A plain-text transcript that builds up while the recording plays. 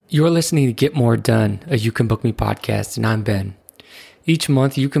You're listening to Get More Done, a You Can Book Me podcast, and I'm Ben. Each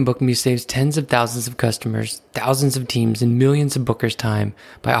month, You Can Book Me saves tens of thousands of customers, thousands of teams, and millions of bookers' time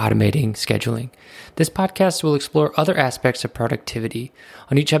by automating scheduling. This podcast will explore other aspects of productivity.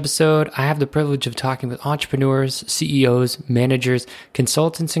 On each episode, I have the privilege of talking with entrepreneurs, CEOs, managers,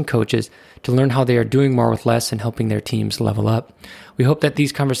 consultants, and coaches to learn how they are doing more with less and helping their teams level up. We hope that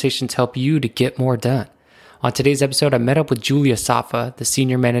these conversations help you to get more done. On today's episode, I met up with Julia Safa, the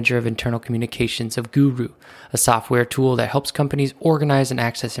Senior Manager of Internal Communications of Guru, a software tool that helps companies organize and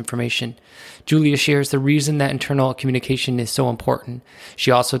access information. Julia shares the reason that internal communication is so important. She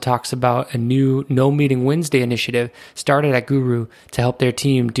also talks about a new No Meeting Wednesday initiative started at Guru to help their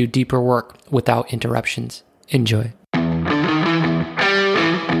team do deeper work without interruptions. Enjoy.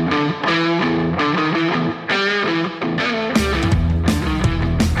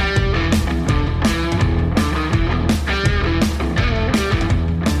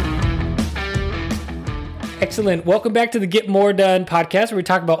 Excellent. Welcome back to the Get More Done podcast, where we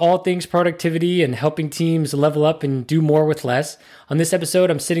talk about all things productivity and helping teams level up and do more with less. On this episode,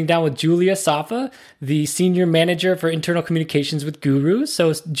 I'm sitting down with Julia Safa, the Senior Manager for Internal Communications with Guru.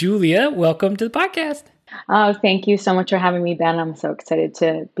 So, Julia, welcome to the podcast. Oh, thank you so much for having me, Ben. I'm so excited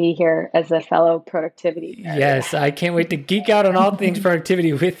to be here as a fellow productivity nerd. Yes, I can't wait to geek out on all things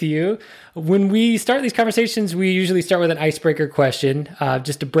productivity with you. When we start these conversations, we usually start with an icebreaker question,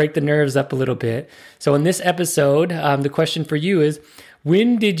 just to break the nerves up a little bit. So in this episode, the question for you is,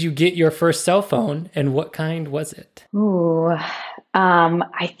 when did you get your first cell phone and what kind was it? Ooh,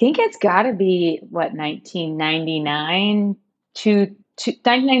 I think it's got to be, 1999 to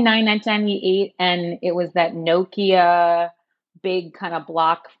 1999, 1998, and it was that Nokia big kind of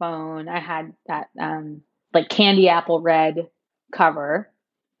block phone. I had that like candy apple red cover,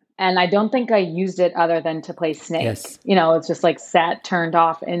 and I don't think I used it other than to play Snake. Yes. You know, it's just like sat turned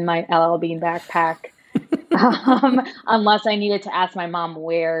off in my LL Bean backpack, unless I needed to ask my mom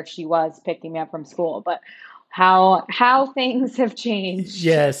where she was picking me up from school. But how things have changed.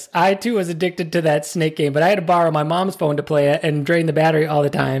 Yes, I too was addicted to that Snake game, but I had to borrow my mom's phone to play it and drain the battery all the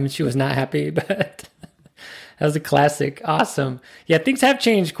time. She was not happy, but that was a classic. Awesome. Yeah, things have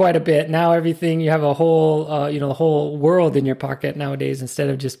changed quite a bit. Now everything, you have a whole, the whole world in your pocket nowadays instead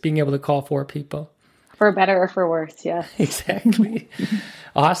of just being able to call 4 people. For better or for worse, yeah. Exactly.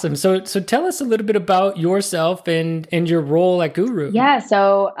 Awesome. So tell us a little bit about yourself and your role at Guru. Yeah,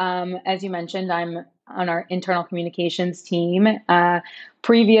 so as you mentioned, I'm on our internal communications team.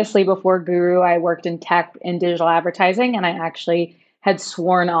 Previously, before Guru, I worked in tech and digital advertising, and I actually had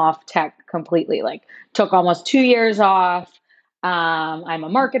sworn off tech completely, like took almost 2 years off. I'm a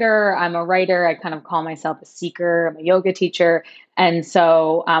marketer, I'm a writer, I kind of call myself a seeker, I'm a yoga teacher. And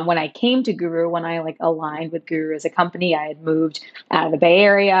so when I came to Guru, when I aligned with Guru as a company, I had moved out of the Bay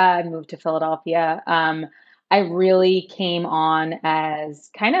Area, I moved to Philadelphia. I really came on as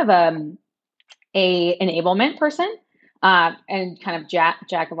kind of a enablement person, and kind of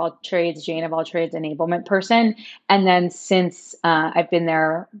jack of all trades, Jane of all trades enablement person. And then since I've been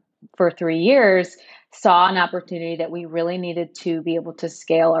there for 3 years, saw an opportunity that we really needed to be able to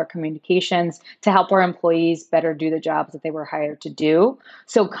scale our communications to help our employees better do the jobs that they were hired to do.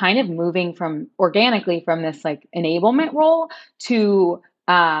 So kind of moving organically from this enablement role to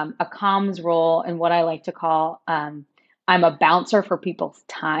a comms role, and what I like to call, I'm a bouncer for people's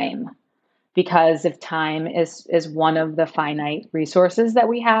time. Because if time is one of the finite resources that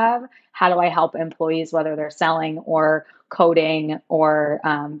we have, how do I help employees, whether they're selling or coding or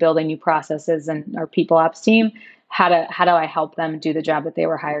building new processes and our people ops team, how do I help them do the job that they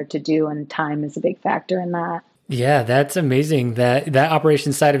were hired to do? And time is a big factor in that. Yeah, that's amazing. That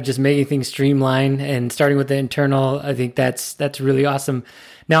operations side of just making things streamline and starting with the internal, I think that's really awesome.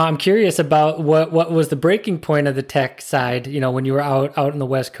 Now, I'm curious about what was the breaking point of the tech side, when you were out on the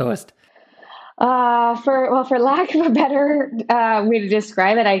West Coast. For lack of a better way to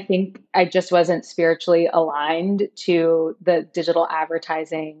describe it, I think I just wasn't spiritually aligned to the digital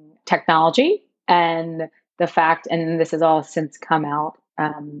advertising technology and the fact, and this has all since come out,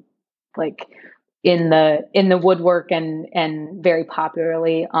 in the woodwork and very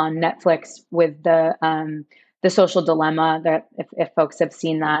popularly on Netflix with the Social Dilemma, that if folks have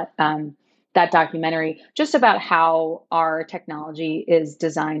seen that, that documentary, just about how our technology is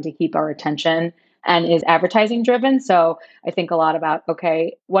designed to keep our attention and is advertising driven. So I think a lot about,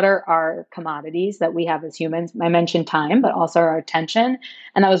 okay, what are our commodities that we have as humans? I mentioned time, but also our attention.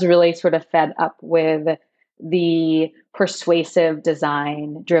 And I was really sort of fed up with the persuasive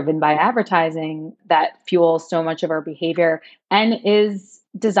design driven by advertising that fuels so much of our behavior and is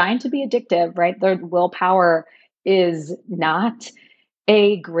designed to be addictive, right? The willpower is not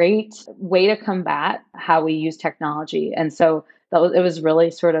a great way to combat how we use technology. And so it was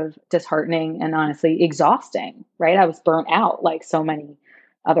really sort of disheartening and honestly exhausting, right? I was burnt out like so many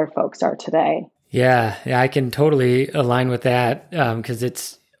other folks are today. Yeah, I can totally align with that because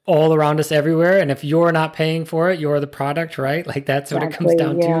it's all around us everywhere. And if you're not paying for it, you're the product, right? Like that's what it comes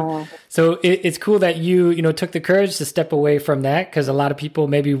down to. So it's cool that you took the courage to step away from that because a lot of people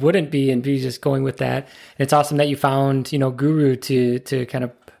maybe wouldn't be and be just going with that. And it's awesome that you found, Guru to kind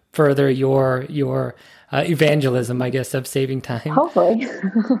of further your evangelism, I guess, of saving time. Hopefully.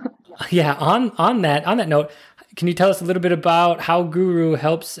 Yeah. On that note, can you tell us a little bit about how Guru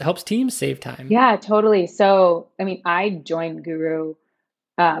helps teams save time? Yeah, totally. So, I mean, I joined Guru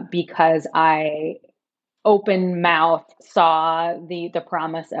because I open mouth saw the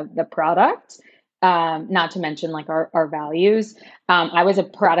promise of the product. Not to mention like our values. I was a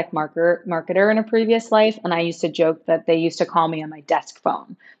product marketer in a previous life, and I used to joke that they used to call me on my desk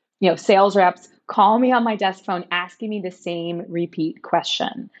phone. Sales reps call me on my desk phone asking me the same repeat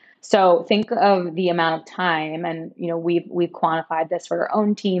question. So think of the amount of time, and we've quantified this for our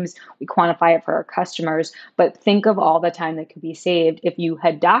own teams. We quantify it for our customers, but think of all the time that could be saved if you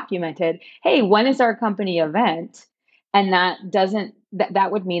had documented, hey, when is our company event? And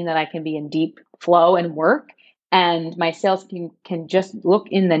that would mean that I can be in deep flow and work, and my sales team can just look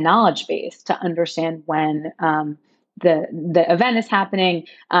in the knowledge base to understand when the event is happening,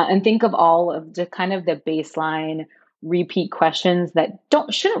 and think of all of the kind of the baseline repeat questions that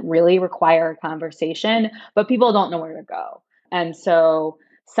shouldn't really require a conversation, but people don't know where to go. And so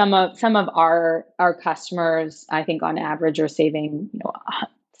some of our customers, I think on average, are saving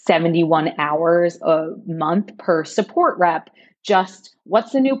 71 hours a month per support rep. Just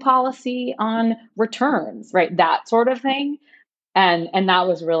what's the new policy on returns, right? That sort of thing. And that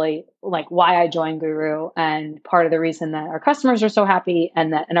was really like why I joined Guru, and part of the reason that our customers are so happy,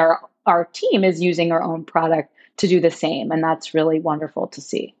 and our team is using our own product to do the same. And that's really wonderful to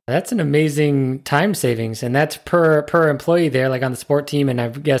see. That's an amazing time savings. And that's per employee there, like on the support team. And I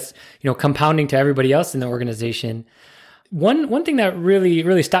guess, compounding to everybody else in the organization. One thing that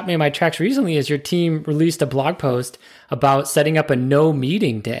really stopped me in my tracks recently is your team released a blog post about setting up a no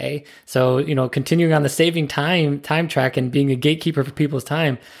meeting day. So, continuing on the saving time track and being a gatekeeper for people's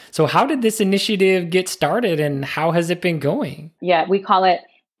time. So how did this initiative get started and how has it been going? Yeah, we call it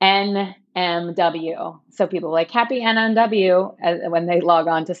NMW. So people are like happy NMW when they log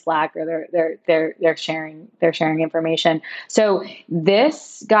on to Slack or they're sharing information. So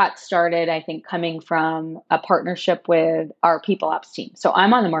this got started, I think, coming from a partnership with our people ops team. So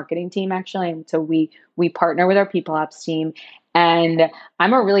I'm on the marketing team actually, and so we partner with our people ops team. And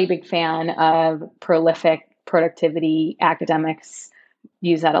I'm a really big fan of prolific productivity academics.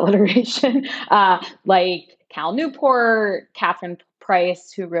 Use that alliteration, like Cal Newport, Catherine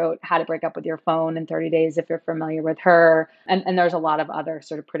Price, who wrote How to Break Up with Your Phone in 30 Days, if you're familiar with her. And there's a lot of other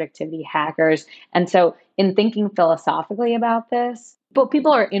sort of productivity hackers. And so in thinking philosophically about this, but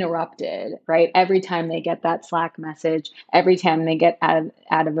people are interrupted, right? Every time they get that Slack message, every time they get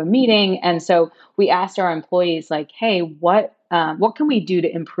out of a meeting. And so we asked our employees like, hey, what can we do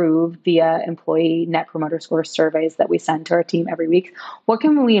to improve via employee net promoter score surveys that we send to our team every week? What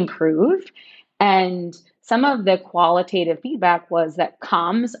can we improve? And some of the qualitative feedback was that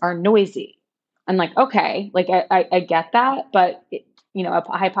comms are noisy. I'm like, okay, like I get that, but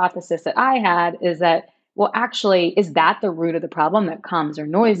a hypothesis that I had is that, well, actually, is that the root of the problem, that comms are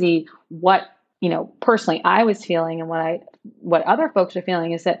noisy? What, personally I was feeling, and what other folks are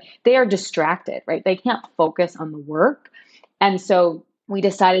feeling is that they are distracted, right? They can't focus on the work. And so we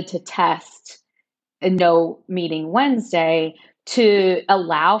decided to test a no meeting Wednesday to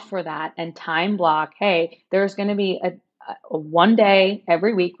allow for that and time block. Hey, there's going to be a one day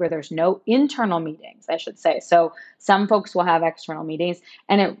every week where there's no internal meetings, I should say. So some folks will have external meetings,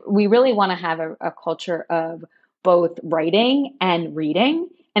 and we really want to have a culture of both writing and reading.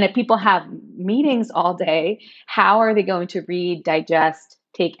 And if people have meetings all day, how are they going to read, digest,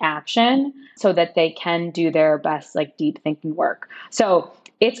 take action so that they can do their best, like deep thinking work? So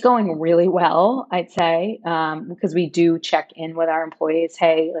it's going really well, I'd say, because we do check in with our employees.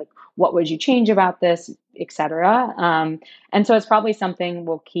 Hey, like, what would you change about this, et cetera? And so it's probably something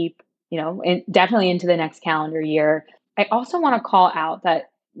we'll keep, definitely into the next calendar year. I also want to call out that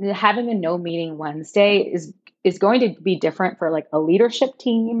having a no meeting Wednesday is going to be different for like a leadership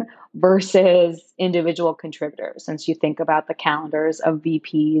team versus individual contributors. Since you think about the calendars of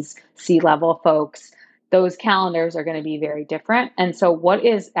VPs, C-level folks, those calendars are going to be very different. And so what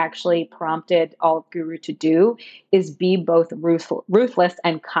is actually prompted all of Guru to do is be both ruthless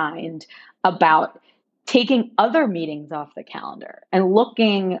and kind about taking other meetings off the calendar and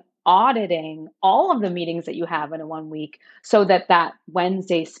auditing all of the meetings that you have in a 1 week so that that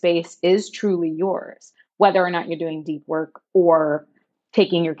Wednesday space is truly yours, whether or not you're doing deep work or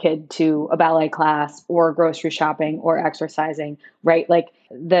taking your kid to a ballet class or grocery shopping or exercising, right? Like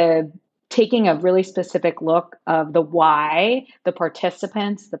the taking a really specific look of the why, the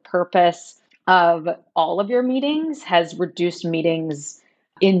participants, the purpose of all of your meetings has reduced meetings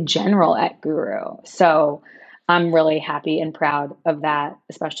in general at Guru. So I'm really happy and proud of that,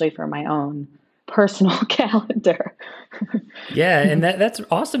 especially for my own personal calendar. Yeah, and that's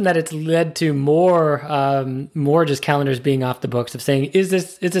awesome that it's led to more just calendars being off the books of saying, is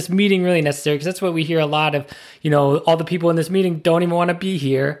this meeting really necessary? Because that's what we hear a lot of, all the people in this meeting don't even want to be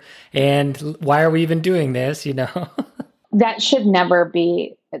here, and why are we even doing this, That should never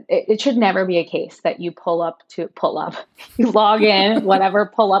be, it should never be a case that you you log in,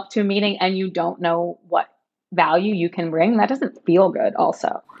 whatever, pull up to a meeting and you don't know what value you can bring. That doesn't feel good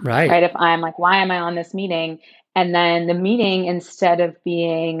also. Right. If I'm like, why am I on this meeting? And then the meeting, instead of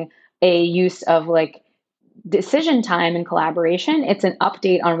being a use of like decision time and collaboration, it's an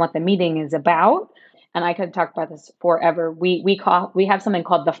update on what the meeting is about. And I could talk about this forever. We have something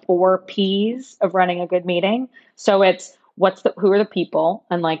called the 4 Ps of running a good meeting. So it's who are the people,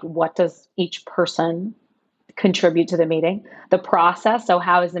 and like what does each person contribute to the meeting? The process. So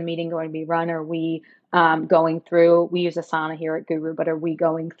how is the meeting going to be run? Are we going through? We use Asana here at Guru, but are we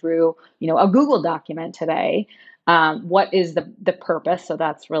going through a Google document today? What is the purpose? So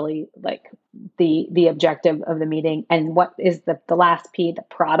that's really like the objective of the meeting. And what is the last P, the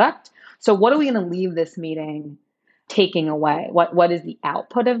product? So what are we going to leave this meeting taking away? What is the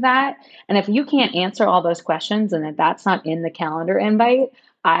output of that? And if you can't answer all those questions and that's not in the calendar invite,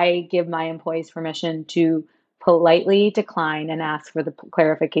 I give my employees permission to politely decline and ask for the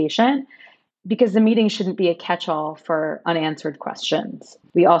clarification, because the meeting shouldn't be a catch-all for unanswered questions.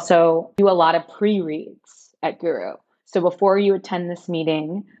 We also do a lot of pre-reads at Guru. So before you attend this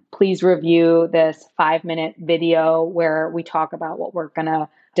meeting, please review this 5-minute video where we talk about what we're going to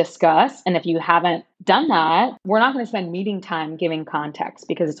discuss. And if you haven't done that, we're not going to spend meeting time giving context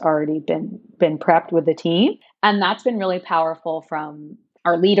because it's already been prepped with the team. And that's been really powerful, from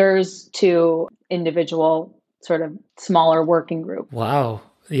our leaders to individual sort of smaller working group. Wow.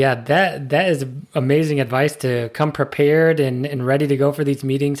 Yeah, that is amazing advice, to come prepared and ready to go for these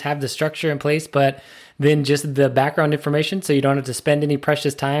meetings, have the structure in place, but then just the background information so you don't have to spend any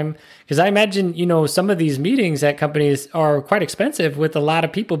precious time. Because I imagine, some of these meetings at companies are quite expensive with a lot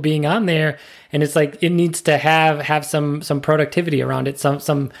of people being on there. And it's like, it needs to have some productivity around it,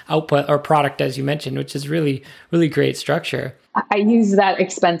 some output or product, as you mentioned, which is really, really great structure. I use that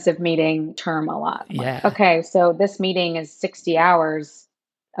expensive meeting term a lot. Yeah. Like, okay, so this meeting is 60 hours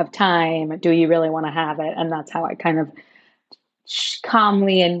of time. Do you really want to have it? And that's how I kind of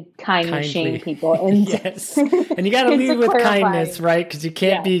calmly and kindly shame people. And yes, and you got to lead with kindness, right? Because you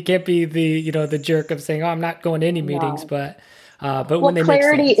can't be the jerk of saying, "Oh, I'm not going to any meetings." No. But when they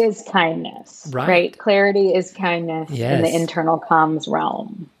clarity make sense. is kindness, right? Clarity is kindness in the internal comms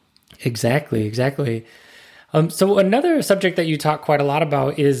realm. Exactly. So another subject that you talk quite a lot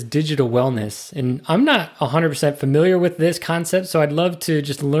about is digital wellness. And I'm not 100% familiar with this concept, so I'd love to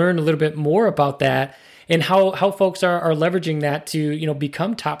just learn a little bit more about that and how folks are leveraging that to,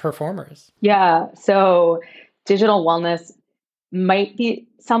 become top performers. Yeah. So digital wellness might be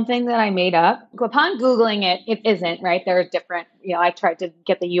something that I made up. Upon Googling it, it isn't, right? There are different, I tried to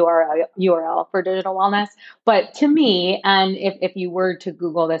get the URL for digital wellness. But to me, and if you were to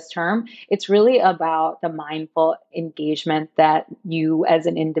Google this term, it's really about the mindful engagement that you as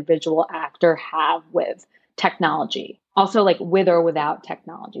an individual actor have with technology, also like with or without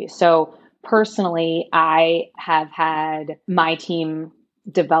technology. So personally, I have had my team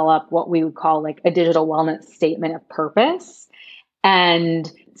develop what we would call like a digital wellness statement of purpose.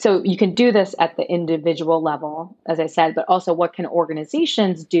 And so you can do this at the individual level, as I said, but also what can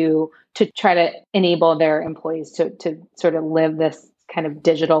organizations do to try to enable their employees to sort of live this kind of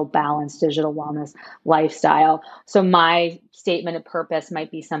digital balance, digital wellness lifestyle. So my statement of purpose might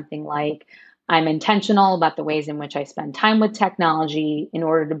be something like, I'm intentional about the ways in which I spend time with technology in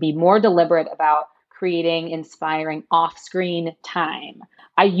order to be more deliberate about creating inspiring off-screen time.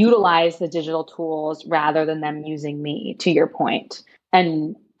 I utilize the digital tools rather than them using me, to your point.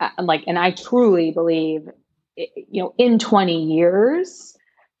 And I truly believe, in 20 years,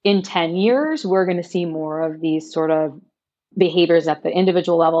 in 10 years, we're going to see more of these sort of behaviors at the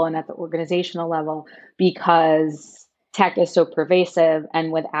individual level and at the organizational level, because tech is so pervasive,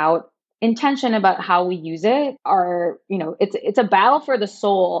 and without intention about how we use it, it's a battle for the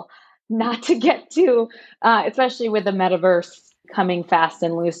soul, not to get too, especially with the metaverse coming fast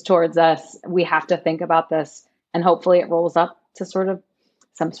and loose towards us, we have to think about this, and hopefully it rolls up to sort of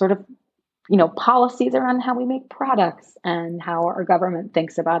some sort of policies around how we make products and how our government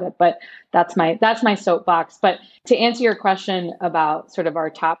thinks about it. But that's my soapbox. But to answer your question about sort of our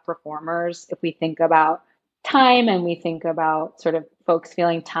top performers, if we think about time and we think about sort of folks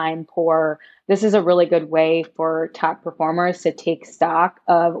feeling time poor, this is a really good way for top performers to take stock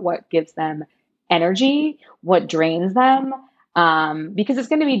of what gives them energy, what drains them, because it's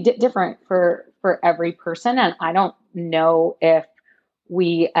going to be different for every person. And I don't know if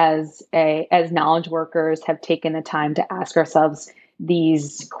we as knowledge workers have taken the time to ask ourselves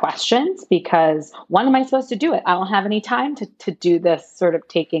these questions, because when am I supposed to do it? I don't have any time to do this sort of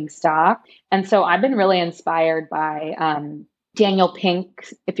taking stock. And so I've been really inspired by Daniel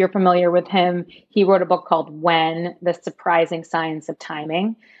Pink. If you're familiar with him, he wrote a book called When, The Surprising Science of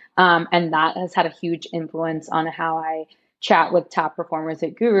Timing. And that has had a huge influence on how I chat with top performers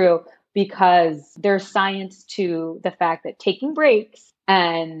at Guru, because there's science to the fact that taking breaks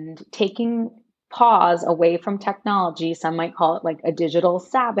and taking pause away from technology, some might call it like a digital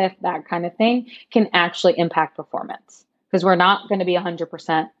Sabbath, that kind of thing, can actually impact performance, because we're not going to be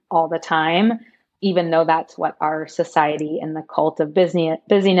 100% all the time, even though that's what our society and the cult of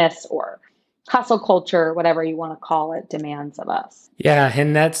busyness or hustle culture, whatever you want to call it, demands of us. Yeah,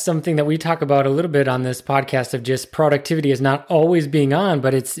 and that's something that we talk about a little bit on this podcast, of just productivity is not always being on,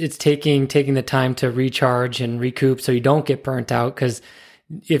 but it's taking the time to recharge and recoup so you don't get burnt out. Because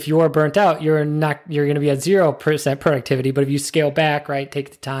if you are burnt out, you're going to be at 0% productivity. But if you scale back, right,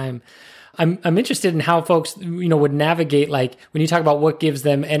 take the time. I'm interested in how folks, would navigate, like when you talk about what gives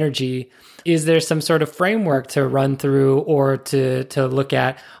them energy, is there some sort of framework to run through or to look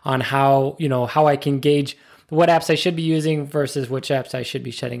at on how I can gauge what apps I should be using versus which apps I should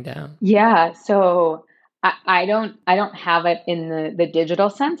be shutting down? Yeah. So I don't have it in the digital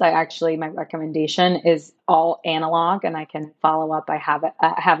sense. My recommendation is all analog, and I can follow up. I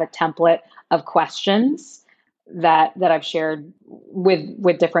have a template of questions that I've shared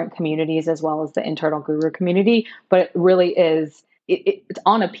with different communities as well as the internal Guru community. But it really is, it's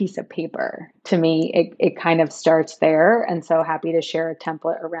on a piece of paper. To me, it kind of starts there. And so happy to share a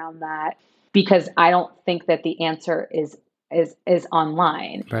template around that, because I don't think that the answer is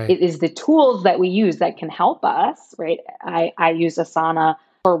online. Right. It is the tools that we use that can help us, right? I use Asana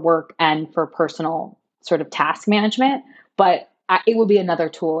for work and for personal sort of task management, but it would be another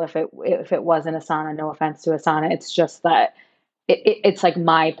tool if it wasn't Asana. No offense to Asana. It's just that it's like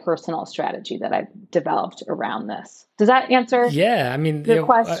my personal strategy that I've developed around this. Does that answer? Yeah, I mean, the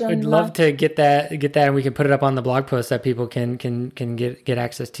question? I'd love to get that, and we can put it up on the blog post that people can get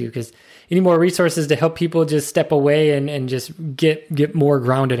access to, because any more resources to help people just step away and just get more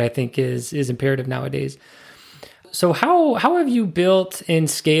grounded, I think is imperative nowadays. So how have you built and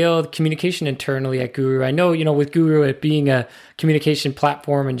scaled communication internally at Guru? I know, with Guru it being a communication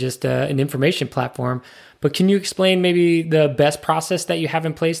platform and just an information platform, but can you explain maybe the best process that you have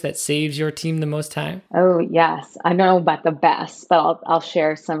in place that saves your team the most time? Oh, yes. I don't know about the best, but I'll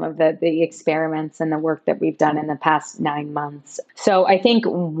share some of the experiments and the work that we've done in the past 9 months. So I think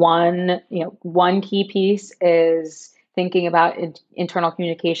one key piece is thinking about internal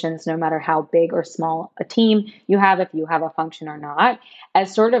communications, no matter how big or small a team you have, if you have a function or not,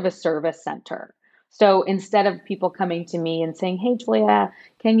 as sort of a service center. So instead of people coming to me and saying, "Hey, Julia,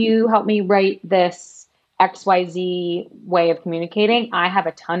 can you help me write this XYZ way of communicating?" I have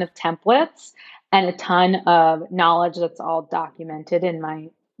a ton of templates and a ton of knowledge that's all documented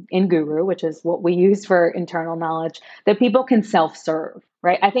in Guru, which is what we use for internal knowledge, that people can self-serve,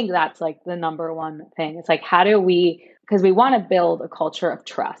 right? I think that's like the number one thing. It's like, because we want to build a culture of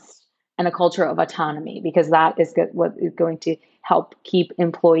trust and a culture of autonomy, because that is what is going to help keep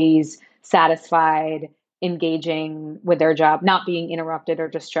employees satisfied, engaging with their job, not being interrupted or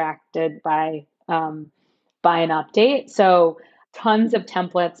distracted by an update. So tons of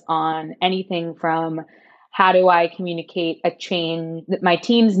templates on anything from how do I communicate a change, that my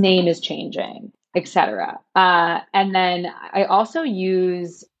team's name is changing, etc. And then I also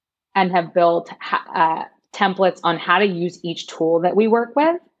use and have built templates on how to use each tool that we work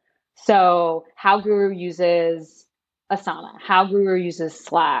with. So how Guru uses Asana, how Guru uses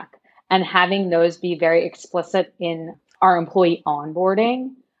Slack, and having those be very explicit in our employee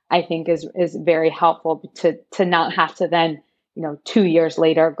onboarding, I think is very helpful to not have to then, 2 years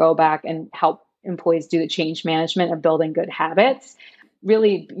later, go back and help employees do the change management of building good habits.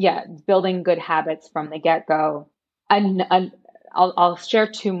 Really, building good habits from the get-go. And I'll share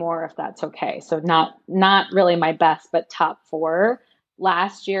 2 more if that's okay. So not really my best, but top 4.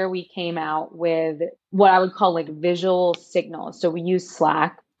 last year we came out with what I would call like visual signals. So we use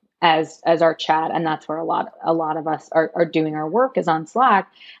Slack as our chat, and that's where a lot of us are doing our work is on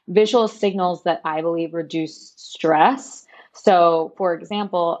Slack. Visual signals that I believe reduce stress. So for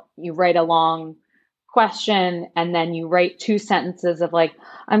example, you write a long question and then you write two sentences of like,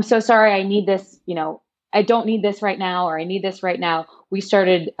 I'm so sorry, I need this, I don't need this right now, or I need this right now.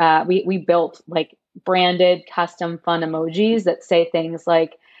 We built like branded custom fun emojis that say things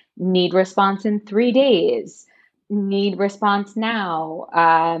like need response in 3 days, need response now.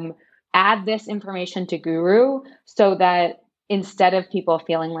 Add this information to Guru so that instead of people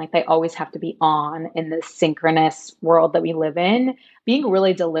feeling like they always have to be on in this synchronous world that we live in, being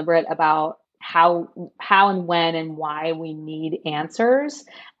really deliberate about how and when and why we need answers.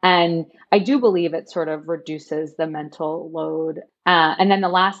 And I do believe it sort of reduces the mental load. And then the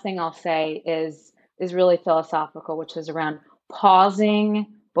last thing I'll say is really philosophical, which is around pausing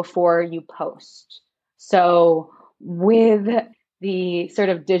before you post. So with the sort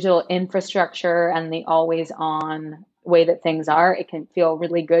of digital infrastructure and the always on way that things are, it can feel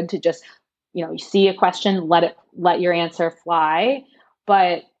really good to just, you see a question, let your answer fly.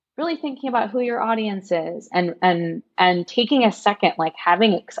 But really thinking about who your audience is and taking a second, like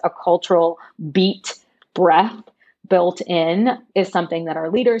having a cultural beat breath built in is something that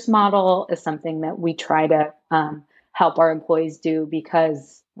our leaders model, is something that we try to help our employees do,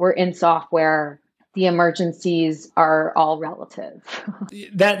 because we're in software. The emergencies are all relative.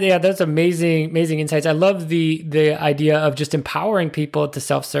 That's amazing insights. I love the idea of just empowering people to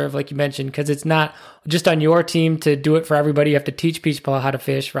self-serve, like you mentioned, because it's not just on your team to do it for everybody. You have to teach people how to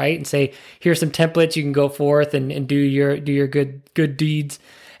fish, right? And say, here's some templates, you can go forth and do your good deeds.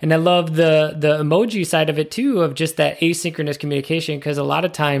 And I love the emoji side of it too, of just that asynchronous communication, because a lot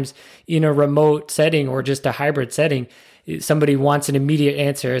of times in a remote setting or just a hybrid setting, somebody wants an immediate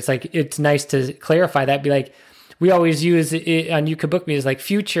answer. It's like, it's nice to clarify that, be like, we always use it on You Can Book Me as like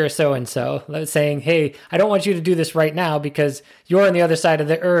future so-and-so, saying, hey, I don't want you to do this right now because you're on the other side of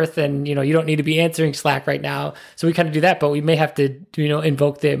the earth and, you don't need to be answering Slack right now. So we kind of do that, but we may have to,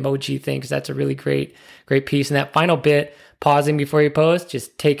 invoke the emoji thing, because that's a really great piece. And that final bit, pausing before you post,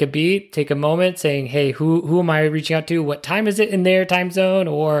 just take a beat, take a moment, saying, hey, who am I reaching out to? What time is it in their time zone?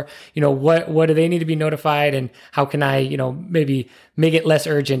 Or, what do they need to be notified? And how can I, maybe make it less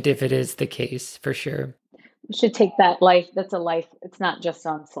urgent if it is the case, for sure. We should take that life. That's a life. It's not just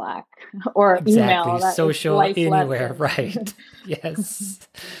on Slack or Exactly. email. That Social anywhere, right? Yes.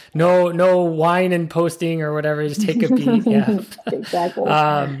 No wine and posting or whatever. Just take a beat. Yeah.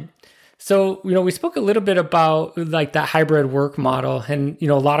 Exactly. So, we spoke a little bit about like that hybrid work model, and,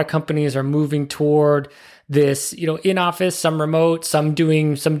 a lot of companies are moving toward this, in office, some remote, some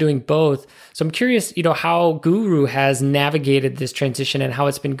doing both. So I'm curious, how Guru has navigated this transition and how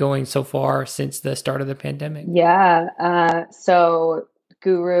it's been going so far since the start of the pandemic. Yeah. So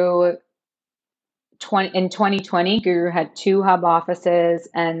Guru, in 2020, Guru had 2 hub offices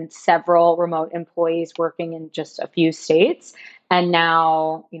and several remote employees working in just a few states. And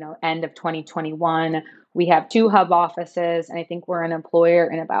now, end of 2021, we have 2 hub offices, and I think we're an employer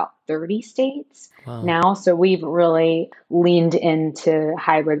in about 30 states now. So we've really leaned into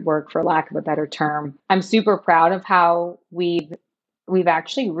hybrid work, for lack of a better term. I'm super proud of how we've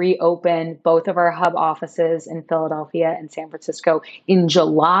actually reopened both of our hub offices in Philadelphia and San Francisco in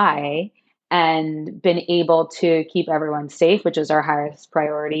July, and been able to keep everyone safe, which is our highest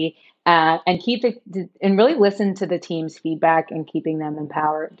priority, and and really listen to the team's feedback and keeping them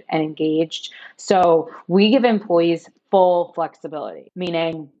empowered and engaged. So we give employees full flexibility,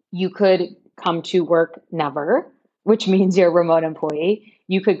 meaning you could come to work never, which means you're a remote employee.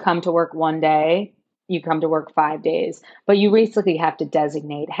 You could come to work one day, you come to work 5 days, but you basically have to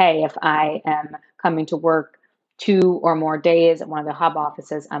designate, hey, if I am coming to work 2 or more days at one of the hub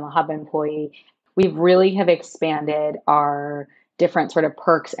offices, I'm a hub employee. We really have expanded our different sort of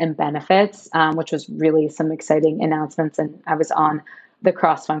perks and benefits, which was really some exciting announcements. And I was on the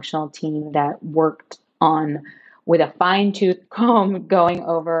cross-functional team that worked on with a fine-tooth comb going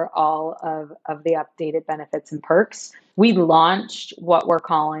over all of the updated benefits and perks. We launched what we're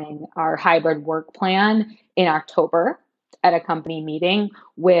calling our hybrid work plan in October at a company meeting,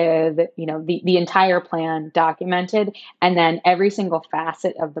 with the entire plan documented, and then every single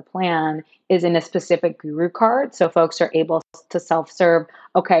facet of the plan is in a specific Guru card, so folks are able to self-serve.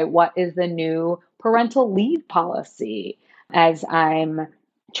 Okay, what is the new parental leave policy as I'm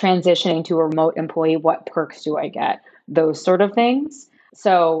transitioning to a remote employee? What perks do I get? Those sort of things.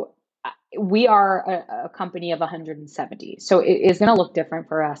 So we are a company of 170, so it is going to look different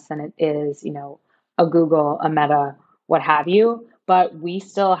for us than it is, a Google, a Meta, what have you. but we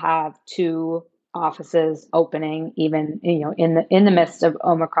still have two offices opening, even, in the midst of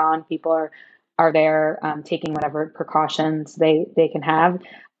Omicron. People are there, taking whatever precautions they can have.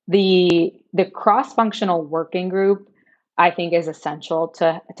 The cross-functional working group, I think, is essential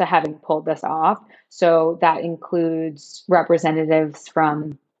to having pulled this off. So that includes representatives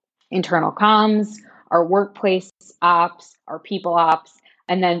from internal comms, our workplace ops, our people ops,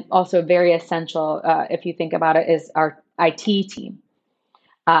 and then also very essential, if you think about it, is our IT team,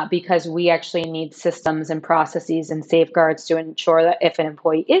 because we actually need systems and processes and safeguards to ensure that if an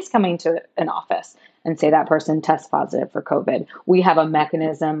employee is coming to an office and say that person tests positive for COVID, we have a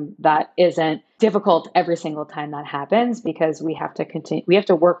mechanism that isn't difficult every single time that happens, because we have to continue, we have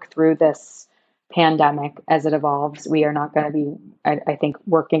to work through this pandemic as it evolves. We are not going to be, I think,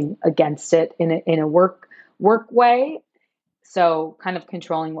 working against it in a work way. So kind of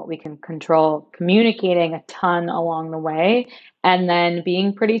controlling what we can control, communicating a ton along the way, and then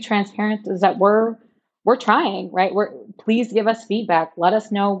being pretty transparent is that we're trying, right? Please give us feedback. Let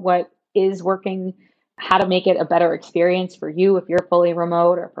us know what is working, how to make it a better experience for you if you're fully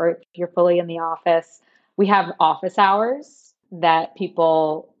remote or if you're fully in the office. We have office hours that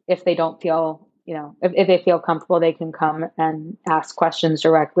people, if they don't feel, if they feel comfortable, they can come and ask questions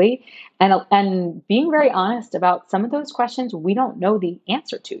directly, and being very honest about some of those questions we don't know the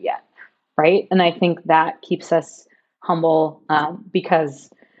answer to yet, right? And I think that keeps us humble, because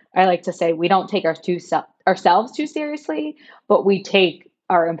I like to say we don't take ourselves too seriously, but we take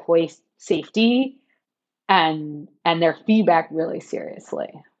our employees' safety and their feedback really seriously.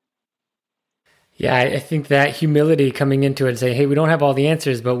 Yeah, I think that humility coming into it and saying, hey, we don't have all the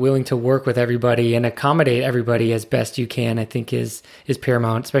answers, but willing to work with everybody and accommodate everybody as best you can, I think is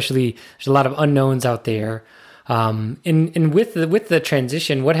paramount. Especially there's a lot of unknowns out there. And with the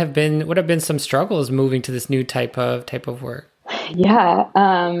transition, what have been some struggles moving to this new type of work? Yeah,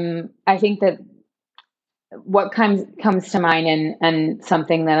 I think that what comes to mind, and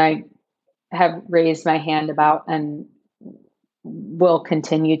something that I have raised my hand about and will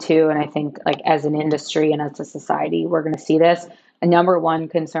continue to, and I think, like, as an industry and as a society, we're going to see this. A number one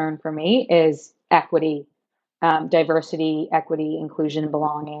concern for me is equity, diversity, equity, inclusion,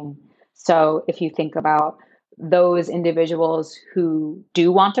 belonging. So if you think about those individuals who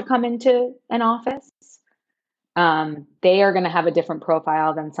do want to come into an office, they are going to have a different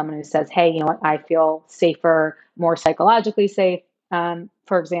profile than someone who says, hey, you know what, I feel safer, more psychologically safe.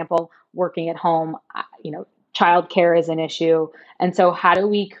 For example, working at home, childcare is an issue. And so how do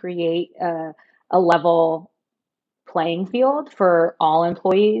we create a level playing field for all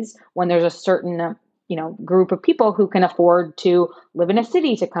employees when there's a certain group of people who can afford to live in a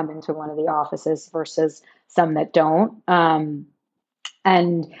city to come into one of the offices versus some that don't? And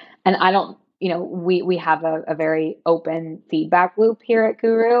I don't, we have a very open feedback loop here at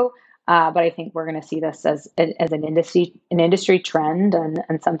Guru. But I think we're going to see this as an industry trend,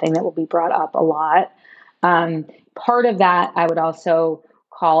 and something that will be brought up a lot. Part of that, I would also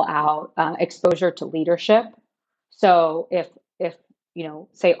call out exposure to leadership. So if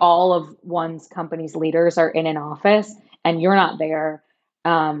say all of one's company's leaders are in an office and you're not there,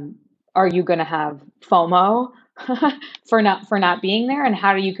 are you going to have FOMO for not being there? And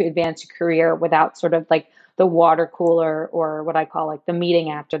how do you advance your career without sort of like the water cooler, or what I call like the meeting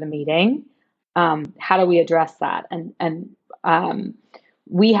after the meeting? How do we address that? And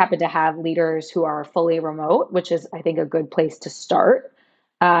we happen to have leaders who are fully remote, which is, I think, a good place to start.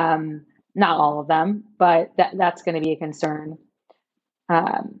 Not all of them, but that's going to be a concern.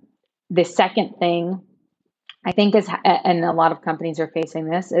 The second thing I think is, and a lot of companies are facing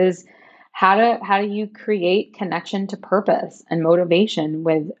this, is how do you create connection to purpose and motivation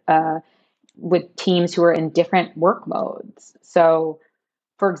with teams who are in different work modes. So,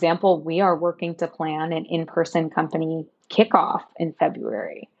 for example, we are working to plan an in-person company kickoff in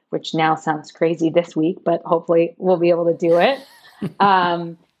February, which now sounds crazy this week, but hopefully we'll be able to do it.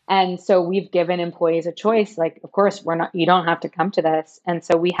 And so we've given employees a choice. Like, of course, you don't have to come to this. And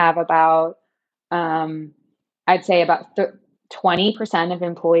so we have about, I'd say about 20% of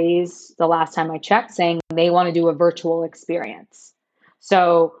employees, the last time I checked, saying they want to do a virtual experience.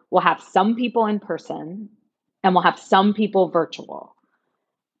 So we'll have some people in person and we'll have some people virtual.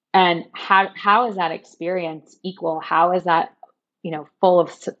 And how is that experience equal? How is that, full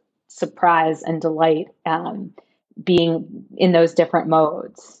of surprise and delight, being in those different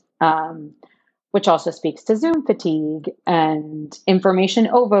modes, which also speaks to Zoom fatigue and information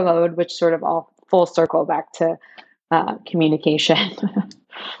overload, which sort of all full circle back to communication.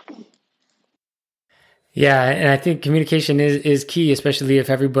 Yeah, and I think communication is key, especially if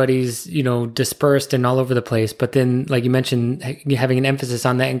everybody's, dispersed and all over the place. But then, like you mentioned, having an emphasis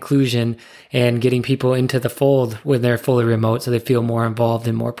on that inclusion and getting people into the fold when they're fully remote so they feel more involved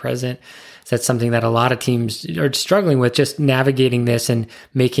and more present. So that's something that a lot of teams are struggling with, just navigating this and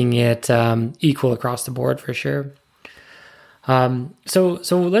making it equal across the board for sure. So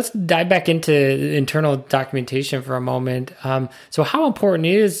let's dive back into internal documentation for a moment. So how important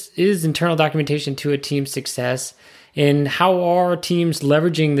is internal documentation to a team's success, and how are teams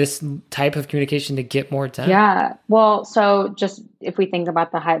leveraging this type of communication to get more done? Yeah. Well, so just if we think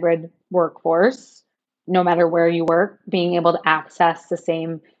about the hybrid workforce, no matter where you work, being able to access the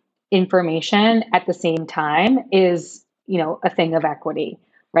same information at the same time is, a thing of equity,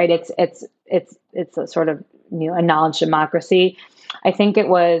 right? It's a sort of, a knowledge democracy. I think it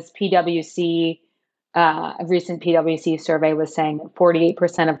was PwC, a recent PwC survey was saying that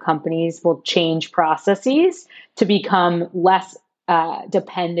 48% of companies will change processes to become less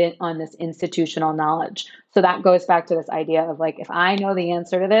dependent on this institutional knowledge. So that goes back to this idea of like, if I know the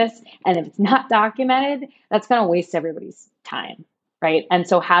answer to this and if it's not documented, that's going to waste everybody's time, right? And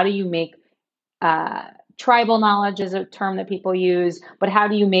so, how do you make tribal knowledge is a term that people use, but how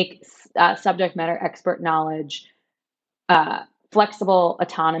do you make subject matter expert knowledge uh, flexible,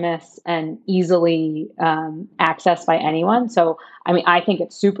 autonomous, and easily accessed by anyone? So, I mean, I think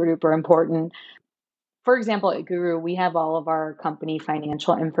it's super duper important. For example, at Guru, we have all of our company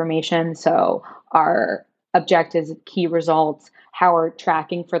financial information. So our objectives, key results, how we're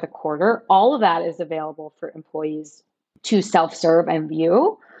tracking for the quarter, all of that is available for employees to self-serve and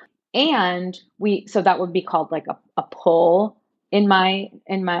view. And so that would be called like a pull in a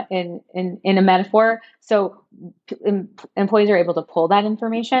metaphor. So employees are able to pull that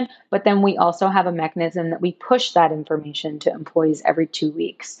information, but then we also have a mechanism that we push that information to employees every 2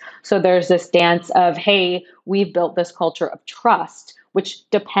 weeks. So there's this dance of, hey, we've built this culture of trust, which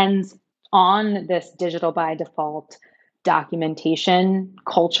depends on this digital by default documentation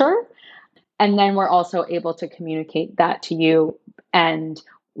culture. And then we're also able to communicate that to you. And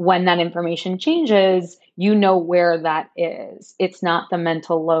when that information changes, you know where that is. It's not the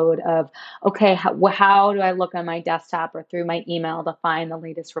mental load of, okay, how do I look on my desktop or through my email to find the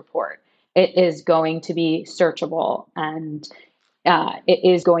latest report? It is going to be searchable, and it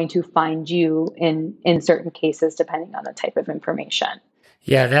is going to find you in certain cases, depending on the type of information.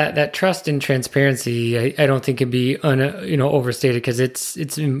 Yeah, that trust and transparency, I don't think can be overstated, because it's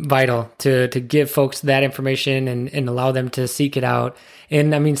vital to give folks that information and allow them to seek it out.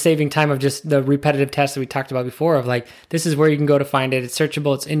 And I mean, saving time of just the repetitive tests that we talked about before of like, this is where you can go to find it. It's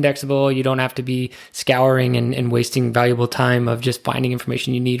searchable, it's indexable. You don't have to be scouring and wasting valuable time of just finding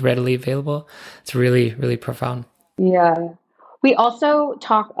information you need readily available. It's really, really profound. Yeah. We also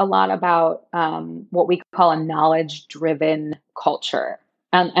talk a lot about what we call a knowledge-driven culture.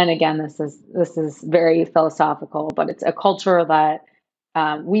 And again, this is very philosophical, but it's a culture that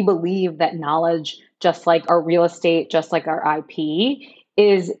we believe that knowledge, just like our real estate, just like our IP,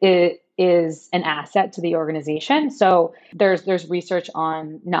 is an asset to the organization. So there's research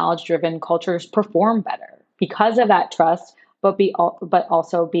on knowledge-driven cultures perform better because of that trust, but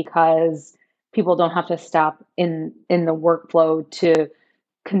also because people don't have to stop in the workflow to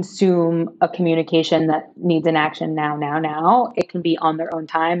consume a communication that needs an action now. It can be on their own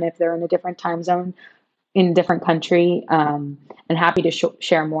time if they're in a different time zone in a different country. And happy to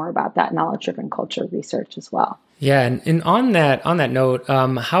share more about that knowledge-driven culture research as well. Yeah, and on that note,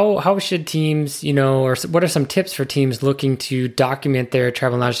 how should teams, or what are some tips for teams looking to document their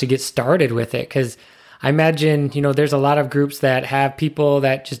travel knowledge to get started with it? Because I imagine, there's a lot of groups that have people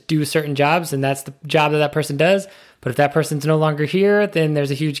that just do certain jobs, and that's the job that person does. But if that person's no longer here, then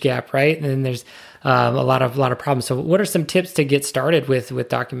there's a huge gap, right? And then there's a lot of problems. So, what are some tips to get started with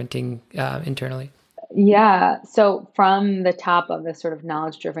documenting internally? Yeah. So from the top of this sort of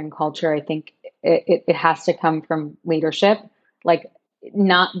knowledge-driven culture, I think it has to come from leadership. Like,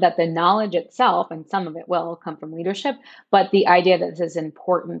 not that the knowledge itself, and some of it will come from leadership, but the idea that this is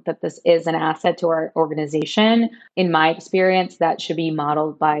important, that this is an asset to our organization, in my experience, that should be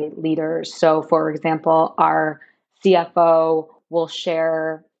modeled by leaders. So for example, our CFO will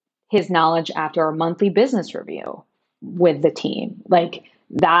share his knowledge after our monthly business review with the team. Like,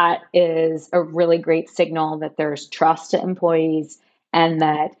 that is a really great signal that there's trust to employees and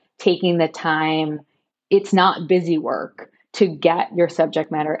that taking the time, it's not busy work to get your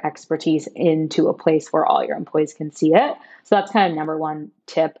subject matter expertise into a place where all your employees can see it. So that's kind of number one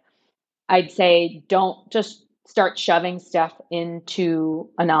tip. I'd say don't just start shoving stuff into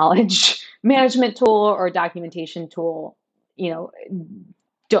a knowledge management tool or documentation tool. You know,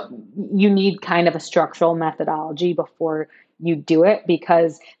 you need kind of a structural methodology before you do it,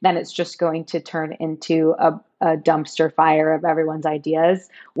 because then it's just going to turn into a dumpster fire of everyone's ideas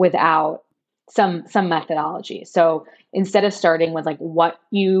without some methodology. So instead of starting with like what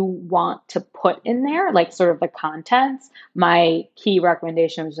you want to put in there, like sort of the contents, my key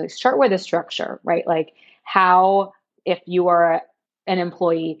recommendation was like start with a structure, right? Like how, if you are an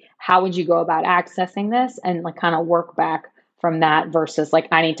employee, how would you go about accessing this, and like kind of work back from that versus like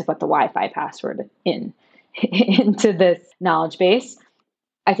I need to put the Wi-Fi password in into this knowledge base.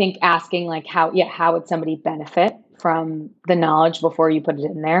 I think asking like how would somebody benefit from the knowledge before you put it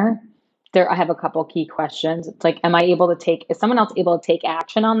in there? I have a couple key questions. It's like, is someone else able to take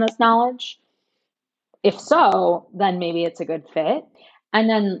action on this knowledge? If so, then maybe it's a good fit.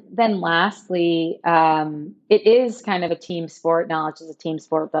 And then lastly, it is kind of a team sport. Knowledge is a team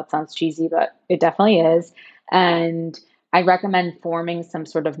sport. That sounds cheesy, but it definitely is. And I recommend forming some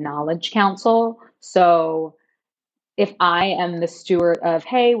sort of knowledge council. So if I am the steward of,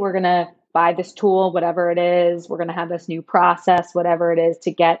 hey, we're going to buy this tool, whatever it is, we're going to have this new process, whatever it is,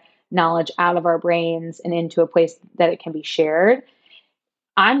 to get knowledge out of our brains and into a place that it can be shared,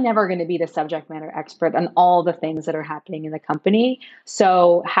 I'm never going to be the subject matter expert on all the things that are happening in the company.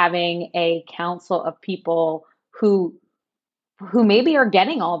 So having a council of people who maybe are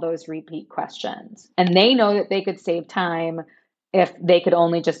getting all those repeat questions, and they know that they could save time if they could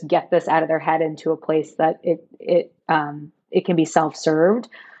only just get this out of their head into a place that it can be self-served.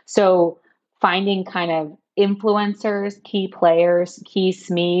 So finding kind of influencers, key players, key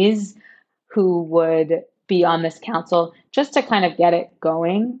SMEs who would be on this council just to kind of get it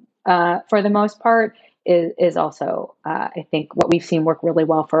going for the most part is also, I think, what we've seen work really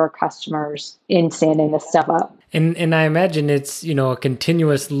well for our customers in standing this stuff up. And I imagine it's, a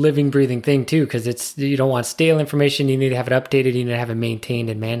continuous living, breathing thing too, because you don't want stale information. You need to have it updated. You need to have it maintained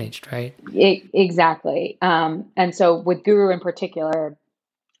and managed, right? Exactly. And so with Guru in particular,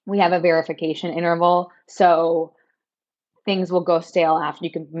 we have a verification interval. So things will go stale after,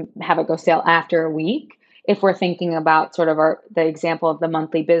 you can have it go stale after a week. If we're thinking about sort of the example of the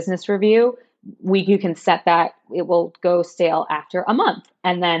monthly business review, you can set that it will go stale after a month.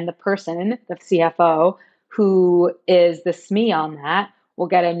 And then the person, the CFO, who is the SME on that, will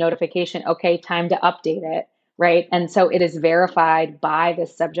get a notification, okay, time to update it, right? And so it is verified by the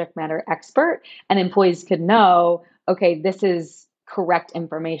subject matter expert, and employees could know, okay, this is correct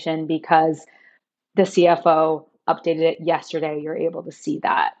information because the CFO updated it yesterday. You're able to see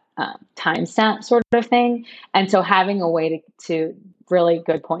that timestamp sort of thing. And so having a way to really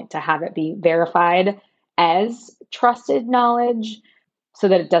good point to have it be verified as trusted knowledge so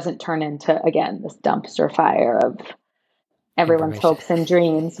that it doesn't turn into, again, this dumpster fire of everyone's hopes and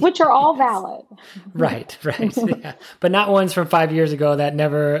dreams, which are all valid. Right. Yeah. But not ones from 5 years ago that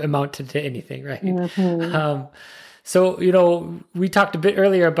never amounted to anything, right? Mm-hmm. So, we talked a bit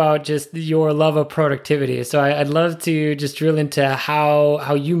earlier about just your love of productivity. So I'd love to just drill into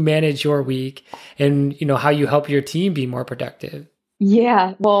how you manage your week and, how you help your team be more productive.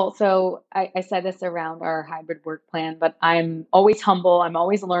 Yeah, well, so I said this around our hybrid work plan, but I'm always humble. I'm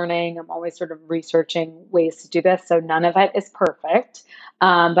always learning. I'm always sort of researching ways to do this. So none of it is perfect.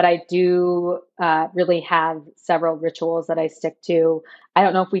 But I do really have several rituals that I stick to. I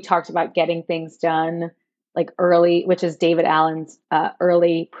don't know if we talked about getting things done like early, which is David Allen's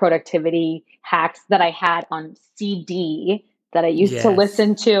early productivity hacks that I had on CD that I used to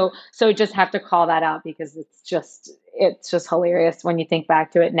listen to. So I just have to call that out because it's just hilarious when you think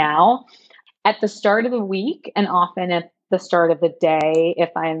back to it now. At the start of the week, and often at the start of the day, if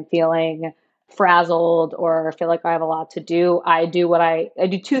I'm feeling frazzled or feel like I have a lot to do, I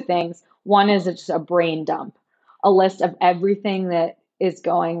do two things. One is it's just a brain dump, a list of everything that is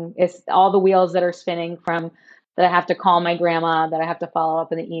all the wheels that are spinning from that I have to call my grandma, that I have to follow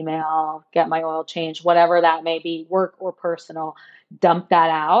up in the email, get my oil changed, whatever that may be, work or personal, dump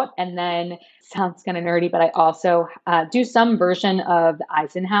that out. And then, sounds kind of nerdy, but I also do some version of the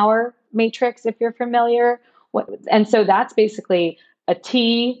Eisenhower matrix, if you're familiar. And so that's basically a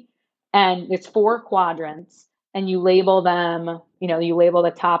T, and it's 4 quadrants, and you label them, you label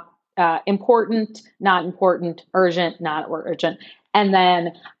the top important, not important, urgent, not urgent. And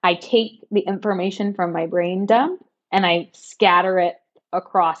then I take the information from my brain dump and I scatter it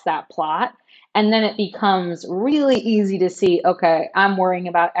across that plot. And then it becomes really easy to see, okay, I'm worrying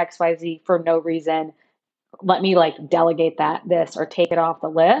about XYZ for no reason. Let me delegate this or take it off the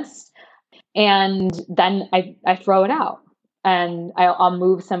list. And then I throw it out, and I'll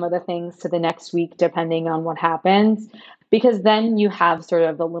move some of the things to the next week, depending on what happens. Because then you have sort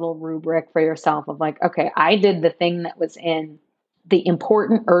of the little rubric for yourself of okay, I did the thing that was in the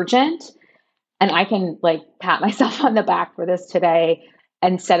important urgent, and I can like pat myself on the back for this today,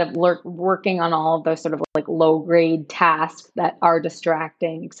 instead of working on all of those sort of like low grade tasks that are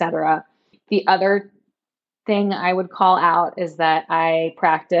distracting, etc. The other thing I would call out is that I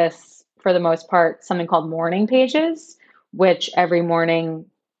practice, for the most part, something called morning pages, which every morning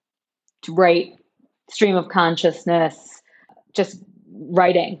to write stream of consciousness, just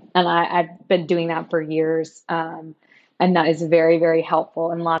writing. And I've been doing that for years. And that is very, very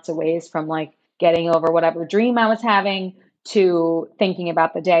helpful in lots of ways, from like getting over whatever dream I was having to thinking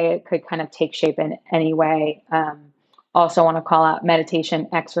about the day. It could kind of take shape in any way. Also want to call out meditation,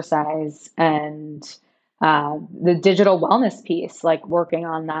 exercise, and the digital wellness piece, like working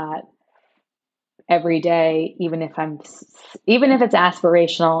on that every day, even if it's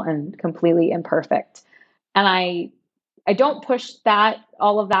aspirational and completely imperfect. And I don't push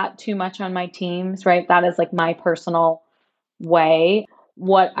all of that too much on my teams, right? That is like my personal way.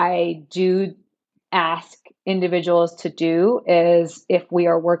 What I do ask individuals to do is, if we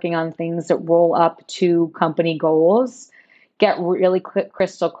are working on things that roll up to company goals, get really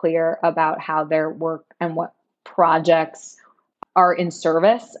crystal clear about how their work and what projects are in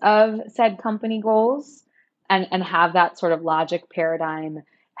service of said company goals, and have that sort of logic paradigm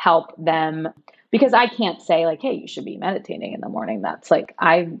help them. Because I can't say like, hey, you should be meditating in the morning. That's like,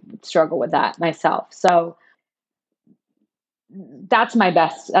 I struggle with that myself. So that's my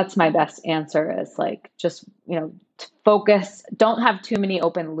best answer, is like, just, focus, don't have too many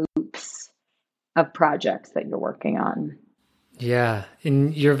open loops of projects that you're working on. Yeah,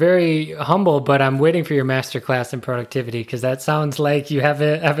 and you're very humble, but I'm waiting for your masterclass in productivity, because that sounds like you have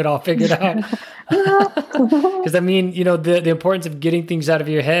it all figured out. Because I mean, the importance of getting things out of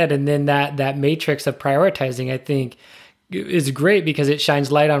your head, and then that matrix of prioritizing, I think, is great, because it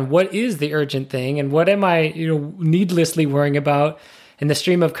shines light on what is the urgent thing and what am I, needlessly worrying about, and the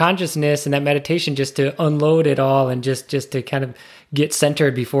stream of consciousness and that meditation, just to unload it all and just to kind of get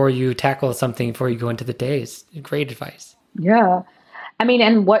centered before you tackle something, before you go into the days. Great advice. Yeah. I mean,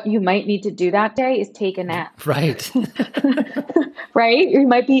 and what you might need to do that day is take a nap. Right. Right? You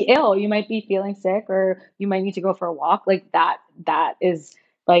might be ill, you might be feeling sick, or you might need to go for a walk. Like that is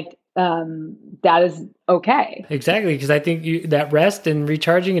like, that is okay. Exactly. Because I think that rest and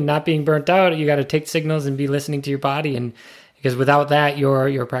recharging and not being burnt out, you got to take signals and be listening to your body. And because without that,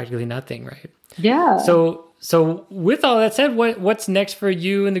 you're practically nothing. Right. Yeah. So with all that said, what's next for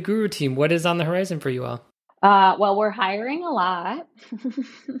you and the Guru team? What is on the horizon for you all? Well, we're hiring a lot,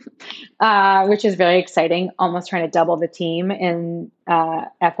 which is very exciting. Almost trying to double the team in FY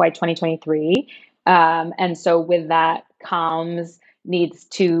 2023. And so with that, comms needs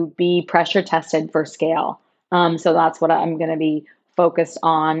to be pressure tested for scale. So that's what I'm going to be focused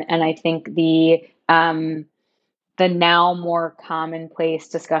on. And I think the now more commonplace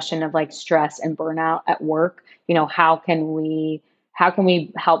discussion of like stress and burnout at work, how can we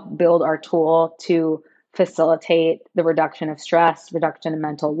help build our tool to facilitate the reduction of stress, reduction in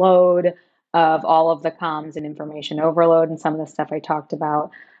mental load, of all of the comms and information overload, and some of the stuff I talked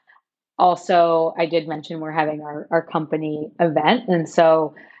about. Also, I did mention we're having our company event. And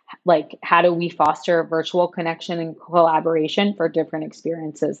so, like, how do we foster virtual connection and collaboration for different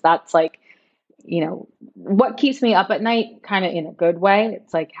experiences? That's like, what keeps me up at night, kind of in a good way.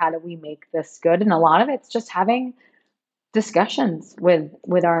 It's like, how do we make this good? And a lot of it's just having discussions with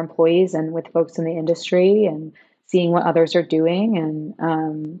our employees and with folks in the industry, and seeing what others are doing.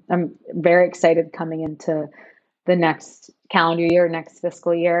 And I'm very excited coming into the next calendar year, next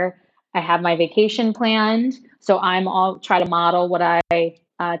fiscal year. I have my vacation planned, so I'll try to model what I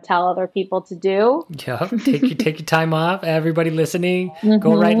tell other people to do. Yeah, take your time off. Everybody listening,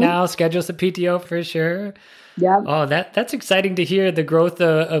 Go right now. Schedule some PTO for sure. Yeah. Oh, that's exciting to hear, the growth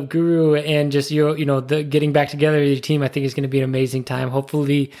of Guru, and just the getting back together with your team. I think is going to be an amazing time.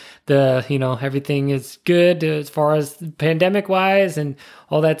 Hopefully, everything is good as far as pandemic wise, and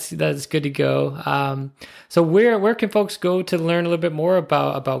all that's good to go. So where can folks go to learn a little bit more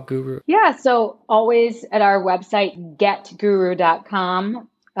about Guru? Yeah, so always at our website, getguru.com,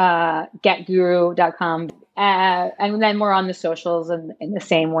 getguru.com. And then we're on the socials in the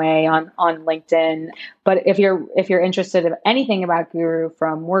same way on LinkedIn. But if you're interested in anything about Guru,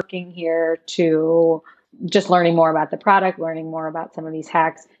 from working here to just learning more about the product, learning more about some of these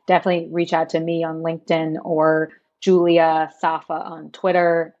hacks, definitely reach out to me on LinkedIn or Julia Safa on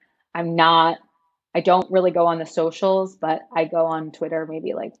Twitter. I don't really go on the socials, but I go on Twitter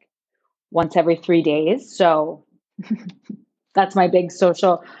maybe like once every 3 days. So that's my big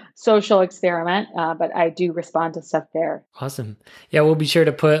social experiment. But I do respond to stuff there. Awesome. Yeah, we'll be sure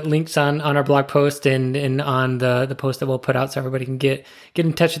to put links on our blog post and on the post that we'll put out so everybody can get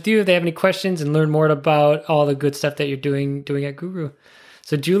in touch with you if they have any questions and learn more about all the good stuff that you're doing at Guru.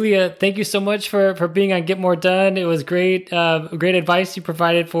 So Julia, thank you so much for being on Get More Done. It was great advice you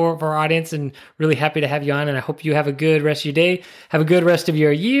provided for our audience, and really happy to have you on. And I hope you have a good rest of your day, have a good rest of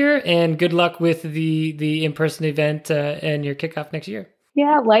your year, and good luck with the in-person event and your kickoff next year.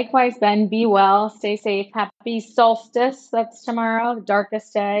 Yeah, likewise, Ben. Be well, stay safe. Happy solstice. That's tomorrow, the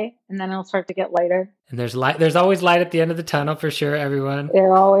darkest day, and then it'll start to get lighter. And there's light. There's always light at the end of the tunnel for sure, everyone.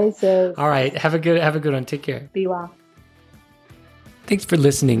 There always is. All right, have a good one. Take care. Be well. Thanks for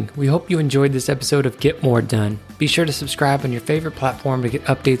listening. We hope you enjoyed this episode of Get More Done. Be sure to subscribe on your favorite platform to get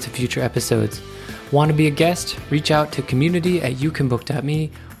updates of future episodes. Want to be a guest? Reach out to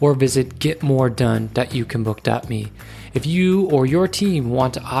community@youcanbook.me or visit getmoredone.youcanbook.me. If you or your team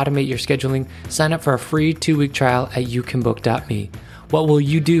want to automate your scheduling, sign up for a free 2-week trial at youcanbook.me. What will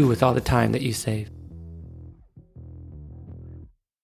you do with all the time that you save?